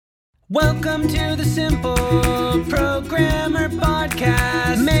Welcome to the Simple Programmer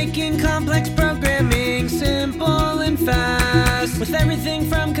Podcast, making complex programming simple and fast, with everything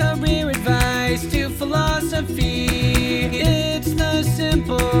from career advice to philosophy. It's the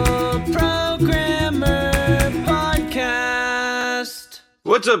Simple Programmer Podcast.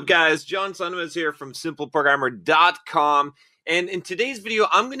 What's up, guys? John Sonneman here from simpleprogrammer.com. And in today's video,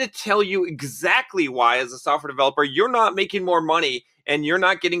 I'm going to tell you exactly why, as a software developer, you're not making more money and you're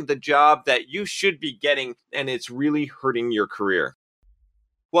not getting the job that you should be getting, and it's really hurting your career.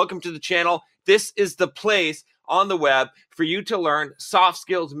 Welcome to the channel. This is the place on the web for you to learn soft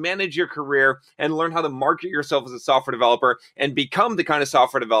skills, manage your career, and learn how to market yourself as a software developer and become the kind of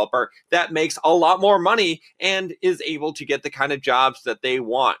software developer that makes a lot more money and is able to get the kind of jobs that they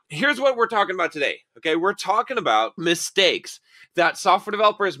want. Here's what we're talking about today. Okay, we're talking about mistakes that software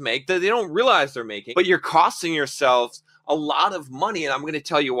developers make that they don't realize they're making, but you're costing yourselves a lot of money, and I'm going to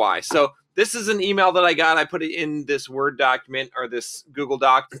tell you why. So this is an email that I got. I put it in this Word document or this Google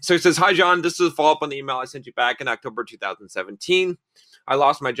Doc. So it says, "Hi, John. This is a follow-up on the email I sent you back in October 2017. I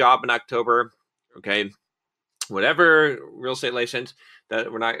lost my job in October." Okay, whatever real estate license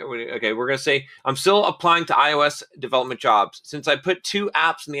that we're going to say, "I'm still applying to iOS development jobs. Since I put 2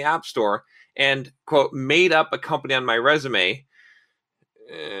 apps in the App Store and, quote, made up a company on my resume."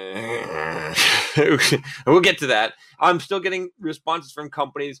 We'll get to that. "I'm still getting responses from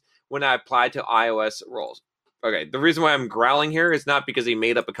companies when I apply to iOS roles." Okay, the reason why I'm growling here is not because he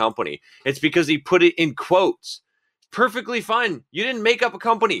made up a company. It's because he put it in quotes. Perfectly fine. You didn't make up a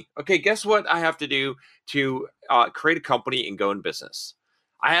company. Okay, guess what I have to do to create a company and go in business?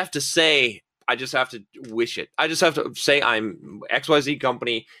 I just have to wish it. I just have to say I'm XYZ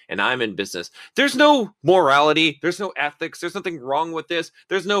company and I'm in business. There's no morality. There's no ethics. There's nothing wrong with this.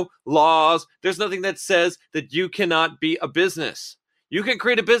 There's no laws. There's nothing that says that you cannot be a business. You can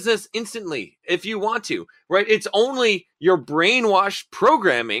create a business instantly if you want to, right? It's only your brainwashed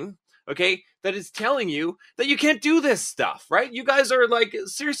programming, okay, that is telling you that you can't do this stuff, right? You guys are like,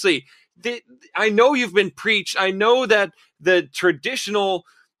 seriously, I know you've been preached. I know that the traditional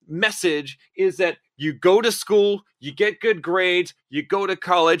message is that you go to school, you get good grades, you go to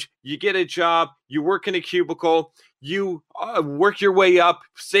college, you get a job, you work in a cubicle, you work your way up,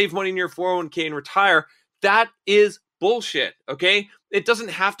 save money in your 401k and retire. That is bullshit, okay? It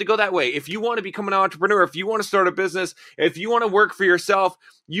doesn't have to go that way. If you want to become an entrepreneur, if you want to start a business, if you want to work for yourself,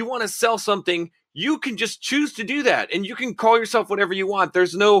 you want to sell something, you can just choose to do that, and you can call yourself whatever you want.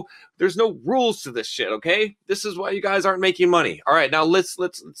 There's no rules to this shit, okay? This is why you guys aren't making money. All right, now let's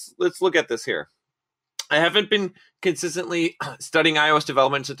look at this here. I haven't been consistently studying iOS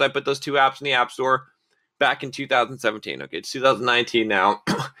development since I put those 2 apps in the App Store back in 2017. Okay, it's 2019 now.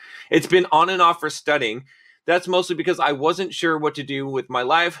 It's been on and off for studying. That's mostly because I wasn't sure what to do with my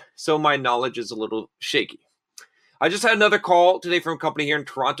life, so my knowledge is a little shaky. I just had another call today from a company here in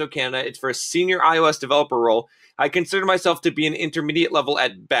Toronto, Canada. It's for a senior iOS developer role. I consider myself to be an intermediate level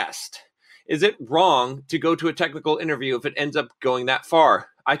at best. Is it wrong to go to a technical interview if it ends up going that far?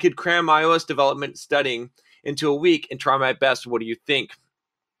 I could cram iOS development studying into a week and try my best. What do you think?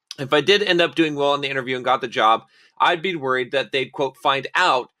 If I did end up doing well in the interview and got the job, I'd be worried that they'd, quote, find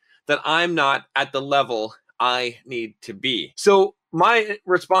out that I'm not at the level I need to be. So my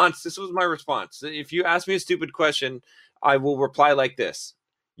response, this was my response. If you ask me a stupid question, I will reply like this.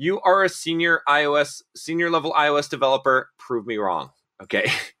 You are a senior level iOS developer. Prove me wrong.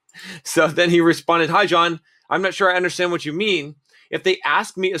 Okay. So then he responded, "Hi, John. I'm not sure I understand what you mean. If they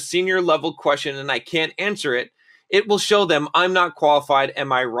ask me a senior level question and I can't answer it, it will show them I'm not qualified.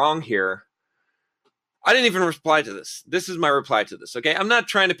 Am I wrong here?" I didn't even reply to this. This is my reply to this. Okay. I'm not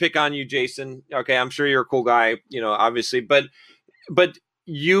trying to pick on you, Jason. Okay. I'm sure you're a cool guy, obviously, but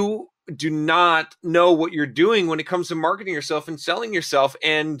you do not know what you're doing when it comes to marketing yourself and selling yourself,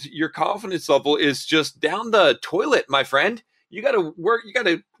 and your confidence level is just down the toilet, my friend. You got to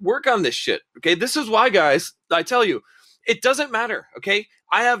work on this shit. Okay. This is why, guys, I tell you, it doesn't matter. Okay.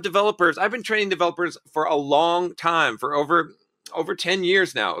 I have developers. I've been training developers for a long time, for over 10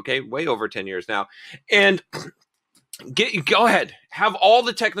 years now. Okay. Way over 10 years now. And go ahead, have all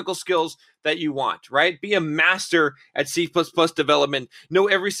the technical skills that you want, right? Be a master at C++ development, know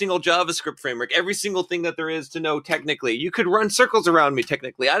every single JavaScript framework, every single thing that there is to know technically. You could run circles around me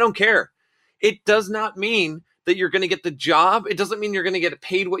technically. I don't care. It does not mean that you're going to get the job. It doesn't mean you're going to get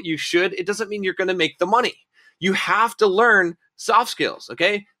paid what you should. It doesn't mean you're going to make the money. You have to learn soft skills,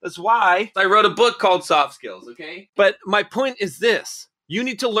 okay? That's why I wrote a book called Soft Skills, okay? But my point is this. You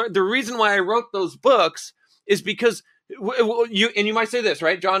need to learn. The reason why I wrote those books is because you might say this,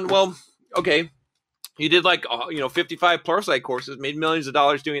 right, John? Well, okay, You did like 55 Pluralsight courses, made millions of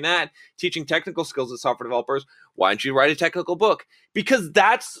dollars doing that, teaching technical skills to software developers. Why don't you write a technical book? Because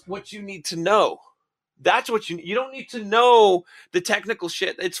that's what you need to know. That's what you don't need to know the technical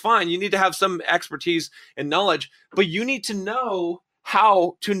shit. It's fine. You need to have some expertise and knowledge, but you need to know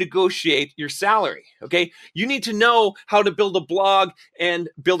how to negotiate your salary. Okay. You need to know how to build a blog and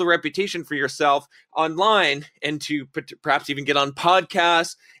build a reputation for yourself online, and to perhaps even get on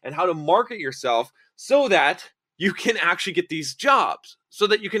podcasts, and how to market yourself so that you can actually get these jobs, so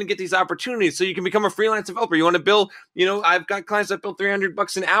that you can get these opportunities, so you can become a freelance developer. You want to build, I've got clients that build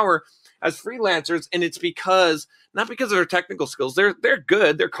 $300 an hour as freelancers, and it's not because of their technical skills. They're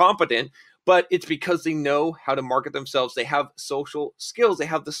good, they're competent, but it's because they know how to market themselves. They have social skills. They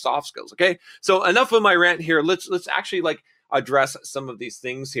have the soft skills. Okay. So enough of my rant here. Let's actually address some of these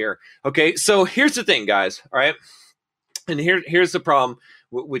things here. Okay. So here's the thing, guys. All right. And here's the problem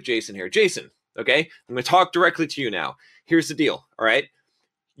with Jason here. Jason, okay, I'm going to talk directly to you now. Here's the deal. All right.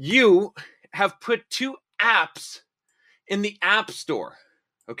 You have put 2 apps in the App Store.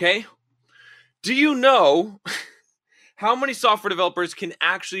 Okay. Do you know how many software developers can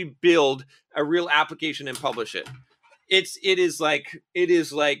actually build a real application and publish it? It is like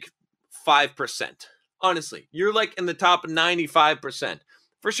 5%. Honestly, you're like in the top 95%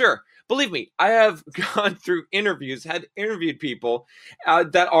 for sure. Believe me, I have gone through interviews, had interviewed people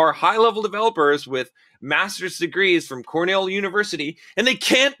that are high-level developers with master's degrees from Cornell University, and they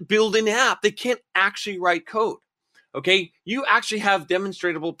can't build an app. They can't actually write code. Okay, you actually have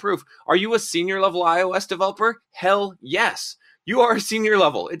demonstrable proof. Are you a senior level iOS developer? Hell yes. You are a senior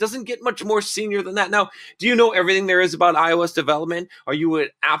level. It doesn't get much more senior than that. Now, do you know everything there is about iOS development? Are you an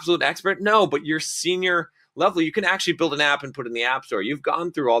absolute expert? No, but you're senior level. You can actually build an app and put it in the App Store. You've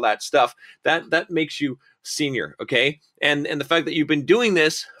gone through all that stuff. That makes you senior, okay? And the fact that you've been doing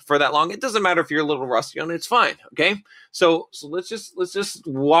this for that long, it doesn't matter if you're a little rusty on it. It's fine, okay? So let's just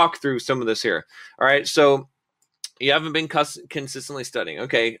walk through some of this here. All right, so you haven't been consistently studying.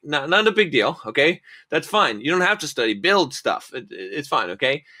 Okay, not a big deal. Okay, that's fine. You don't have to study. Build stuff. It's fine.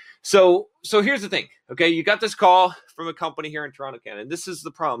 Okay, so here's the thing. Okay, you got this call from a company here in Toronto, Canada. And this is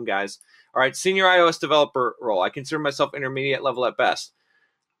the problem, guys. All right, senior iOS developer role. I consider myself intermediate level at best.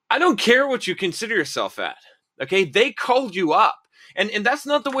 I don't care what you consider yourself at. Okay, they called you up. And that's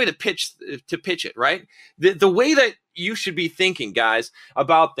not the way to pitch it, right? The way that you should be thinking, guys,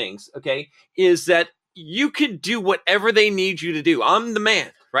 about things, okay, is that you can do whatever they need you to do. I'm the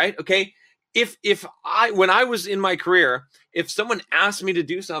man, right? Okay. When I was in my career, if someone asked me to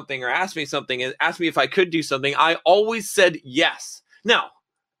do something, or asked me something and asked me if I could do something, I always said yes. Now,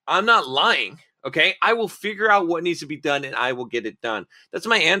 I'm not lying. Okay. I will figure out what needs to be done and I will get it done. That's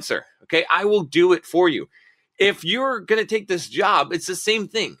my answer. Okay. I will do it for you. If you're going to take this job, it's the same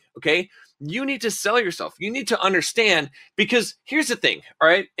thing. Okay. You need to sell yourself. You need to understand, because here's the thing, all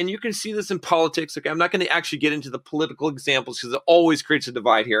right? And you can see this in politics. Okay, I'm not going to actually get into the political examples because it always creates a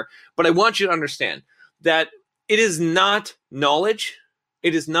divide here. But I want you to understand that it is not knowledge,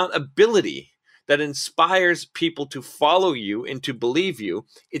 it is not ability that inspires people to follow you and to believe you.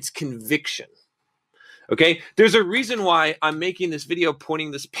 It's conviction. Okay, there's a reason why I'm making this video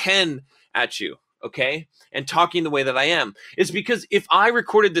pointing this pen at you. Okay, and talking the way that I am, is because if I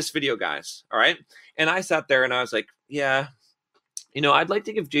recorded this video, guys, all right, and I sat there and I was like, yeah, I'd like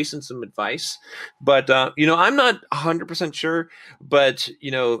to give Jason some advice, but I'm not 100% sure, but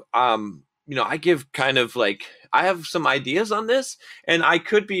I give kind of like, I have some ideas on this, and I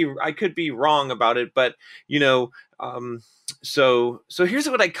could be wrong about it, but so here's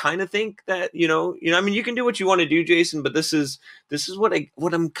what I kind of think that, I mean, you can do what you want to do, Jason, but this is what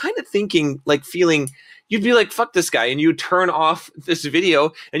I'm kind of thinking, like feeling. You'd be like, fuck this guy, and you turn off this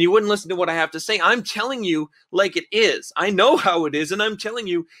video and you wouldn't listen to what I have to say. I'm telling you like it is. I know how it is, and I'm telling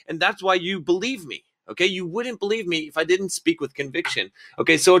you, and that's why you believe me. Okay, you wouldn't believe me if I didn't speak with conviction.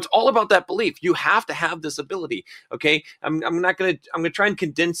 Okay, so it's all about that belief. You have to have this ability. Okay, I'm gonna try and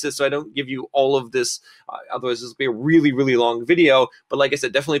condense this so I don't give you all of this. Otherwise, this will be a really, really long video. But like I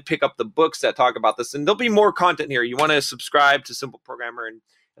said, definitely pick up the books that talk about this, and there'll be more content here. You want to subscribe to Simple Programmer, and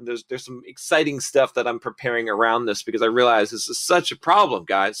there's some exciting stuff that I'm preparing around this, because I realize this is such a problem,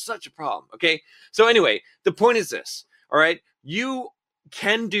 guys, such a problem. Okay, so anyway, the point is this. All right, you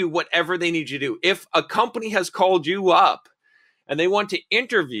can do whatever they need you to do. If a company has called you up and they want to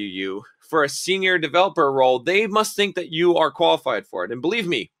interview you for a senior developer role, they must think that you are qualified for it. And believe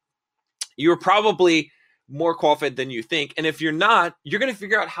me, you're probably more qualified than you think. And if you're not, you're going to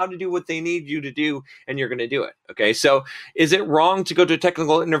figure out how to do what they need you to do, and you're going to do it. Okay, so is it wrong to go to a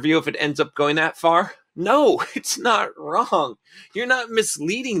technical interview if it ends up going that far? No, it's not wrong. You're not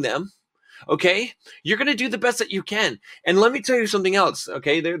misleading them. Okay, you're going to do the best that you can. And let me tell you something else.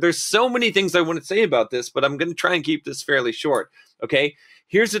 Okay, there's so many things I want to say about this, but I'm going to try and keep this fairly short. Okay,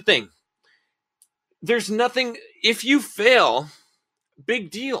 here's the thing. There's nothing, if you fail,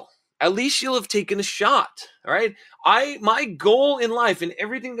 big deal. At least you'll have taken a shot. All right. My goal in life and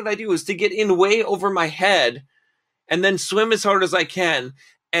everything that I do is to get in way over my head and then swim as hard as I can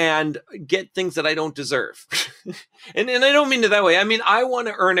and get things that I don't deserve. and I don't mean it that way. I mean, I want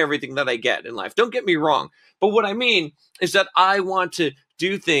to earn everything that I get in life. Don't get me wrong. But what I mean is that I want to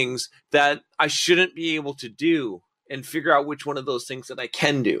do things that I shouldn't be able to do and figure out which one of those things that I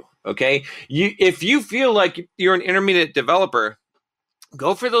can do. Okay. If you feel like you're an intermediate developer,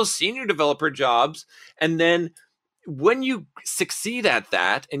 go for those senior developer jobs. And then when you succeed at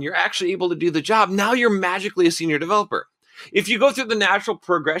that and you're actually able to do the job, now you're magically a senior developer. If you go through the natural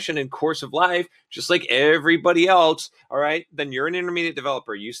progression and course of life, just like everybody else, all right, then you're an intermediate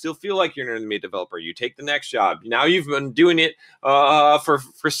developer. You still feel like you're an intermediate developer. You take the next job. Now you've been doing it for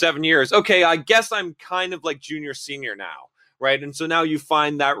 7 years. Okay, I guess I'm kind of like junior, senior now. Right. And so now you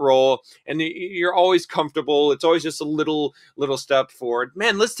find that role and you're always comfortable. It's always just a little step forward.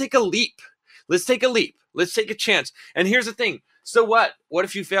 Man, let's take a leap. Let's take a leap. Let's take a chance. And here's the thing. So what? What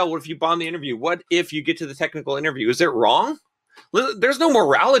if you fail? What if you bomb the interview? What if you get to the technical interview? Is it wrong? There's no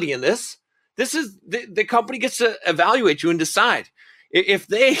morality in this. This is the company gets to evaluate you and decide. If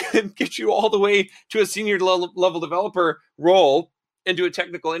they get you all the way to a senior level developer role and do a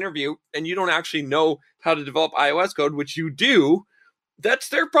technical interview and you don't actually know how to develop iOS code, which you do, that's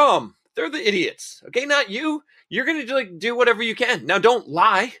their problem. They're the idiots. Okay, not you. You're going to do whatever you can. Now, don't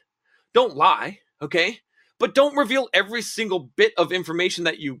lie. Don't lie. Okay, but don't reveal every single bit of information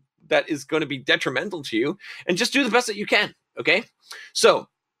that is going to be detrimental to you, and just do the best that you can. Okay, so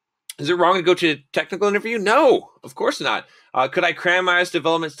is it wrong to go to a technical interview? No, of course not. Could I cram iOS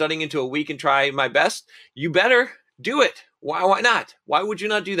development studying into a week and try my best? You better do it. Why not? Why would you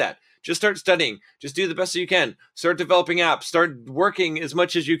not do that? Just start studying. Just do the best that you can. Start developing apps. Start working as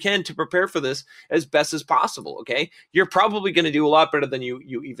much as you can to prepare for this as best as possible, okay? You're probably going to do a lot better than you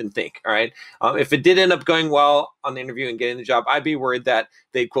even think, all right? If it did end up going well on the interview and getting the job, I'd be worried that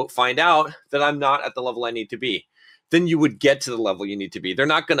they'd, quote, find out that I'm not at the level I need to be. Then you would get to the level you need to be. They're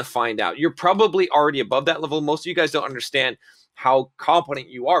not going to find out. You're probably already above that level. Most of you guys don't understand how competent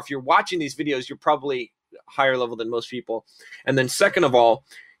you are. If you're watching these videos, you're probably higher level than most people. And then second of all,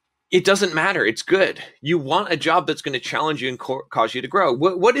 it doesn't matter. It's good. You want a job that's going to challenge you and cause you to grow.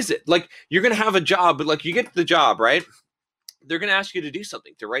 What is it? Like, you're going to have a job, but like you get the job, right? They're going to ask you to do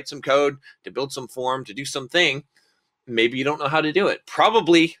something, to write some code, to build some form, to do something. Maybe you don't know how to do it.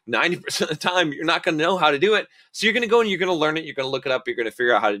 Probably 90% of the time, you're not going to know how to do it. So you're going to go and you're going to learn it. You're going to look it up. You're going to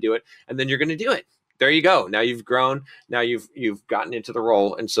figure out how to do it. And then you're going to do it. There you go. Now you've grown. Now you've gotten into the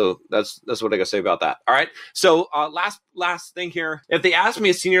role. And so that's what I got to say about that. All right. So last thing here. If they ask me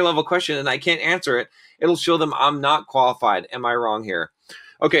a senior level question and I can't answer it, it'll show them I'm not qualified. Am I wrong here?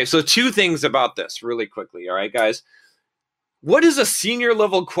 Okay. So 2 things about this really quickly. All right, guys. What is a senior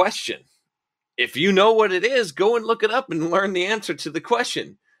level question? If you know what it is, go and look it up and learn the answer to the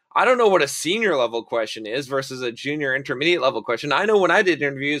question. I don't know what a senior level question is versus a junior intermediate level question. I know when I did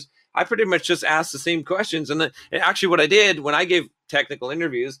interviews, I pretty much just asked the same questions. And actually what I did when I gave technical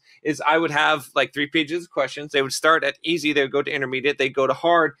interviews is I would have like 3 pages of questions. They would start at easy. They would go to intermediate. They'd go to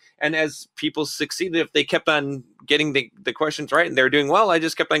hard. And as people succeeded, if they kept on getting the questions right and they were doing well, I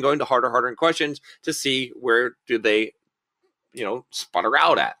just kept on going to harder in questions to see where do they sputter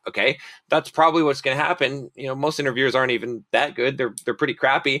out at. Okay. That's probably what's going to happen. Most interviewers aren't even that good. They're pretty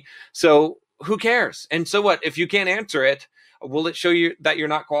crappy. So who cares? And so what, if you can't answer it, will it show you that you're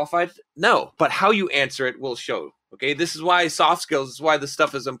not qualified? No, but how you answer it will show. Okay. This is why soft skills, this is why this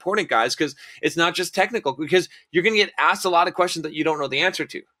stuff is important, guys, because it's not just technical, because you're going to get asked a lot of questions that you don't know the answer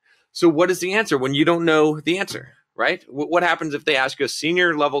to. So what is the answer when you don't know the answer, right? What happens if they ask you a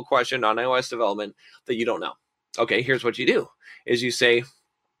senior level question on iOS development that you don't know? Okay, here's what you do is you say,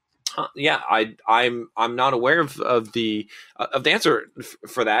 I'm not aware of the answer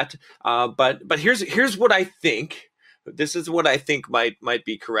for that. But here's what I think. This is what I think might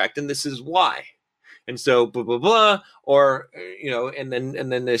be correct, and this is why. And so blah blah blah, or and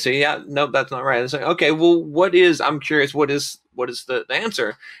then they say, yeah, no, that's not right. And it's like, okay, well, I'm curious, what is the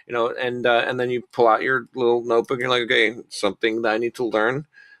answer? And then you pull out your little notebook and you're like, okay, something that I need to learn.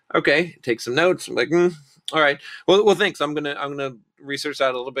 Okay, take some notes. I'm like, all right. Well, thanks. I'm gonna research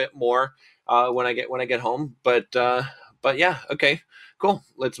that a little bit more when I get home. But yeah, okay, cool.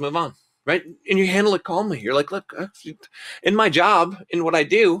 Let's move on, right? And you handle it calmly. You're like, look, in my job, in what I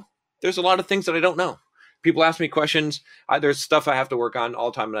do, there's a lot of things that I don't know. People ask me questions. There's stuff I have to work on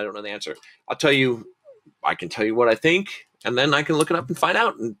all the time and I don't know the answer. I can tell you what I think, and then I can look it up and find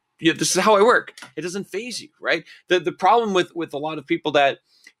out. And this is how I work. It doesn't phase you, right? The problem with a lot of people that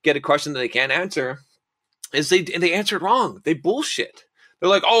get a question that they can't answer is they answer it wrong. They bullshit. They're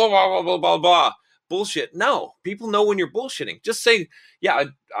like, oh, blah, blah, blah, blah, blah. Bullshit. No, people know when you're bullshitting. Just say, yeah,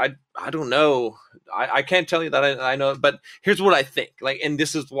 I don't know. I can't tell you that I know, but here's what I think. Like, and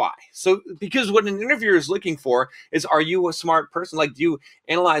this is why. So, because what an interviewer is looking for is, are you a smart person? Like, do you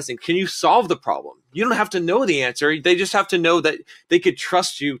analyzing? Can you solve the problem? You don't have to know the answer. They just have to know that they could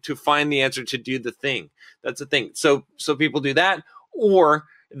trust you to find the answer to do the thing. That's the thing. So people do that, or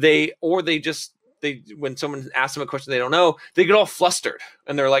they just. When someone asks them a question they don't know, they get all flustered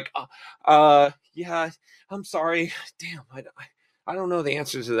and they're like, yeah, I'm sorry. Damn, I don't know the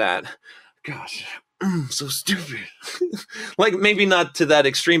answer to that. Gosh, so stupid. Like, maybe not to that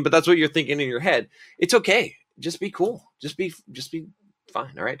extreme, but that's what you're thinking in your head. It's okay. Just be cool. Just be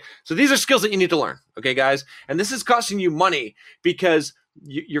fine. All right. So these are skills that you need to learn. Okay, guys. And this is costing you money because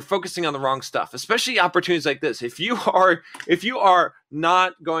you're focusing on the wrong stuff, especially opportunities like this. If you are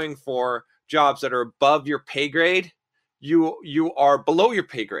not going for jobs that are above your pay grade, you are below your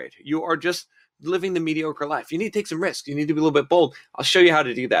pay grade. You are just living the mediocre life. You need to take some risks. You need to be a little bit bold. I'll show you how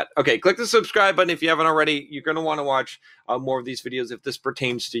to do that. Okay, click the subscribe button if you haven't already. You're going to want to watch more of these videos if this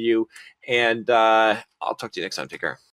pertains to you. And I'll talk to you next time. Take care.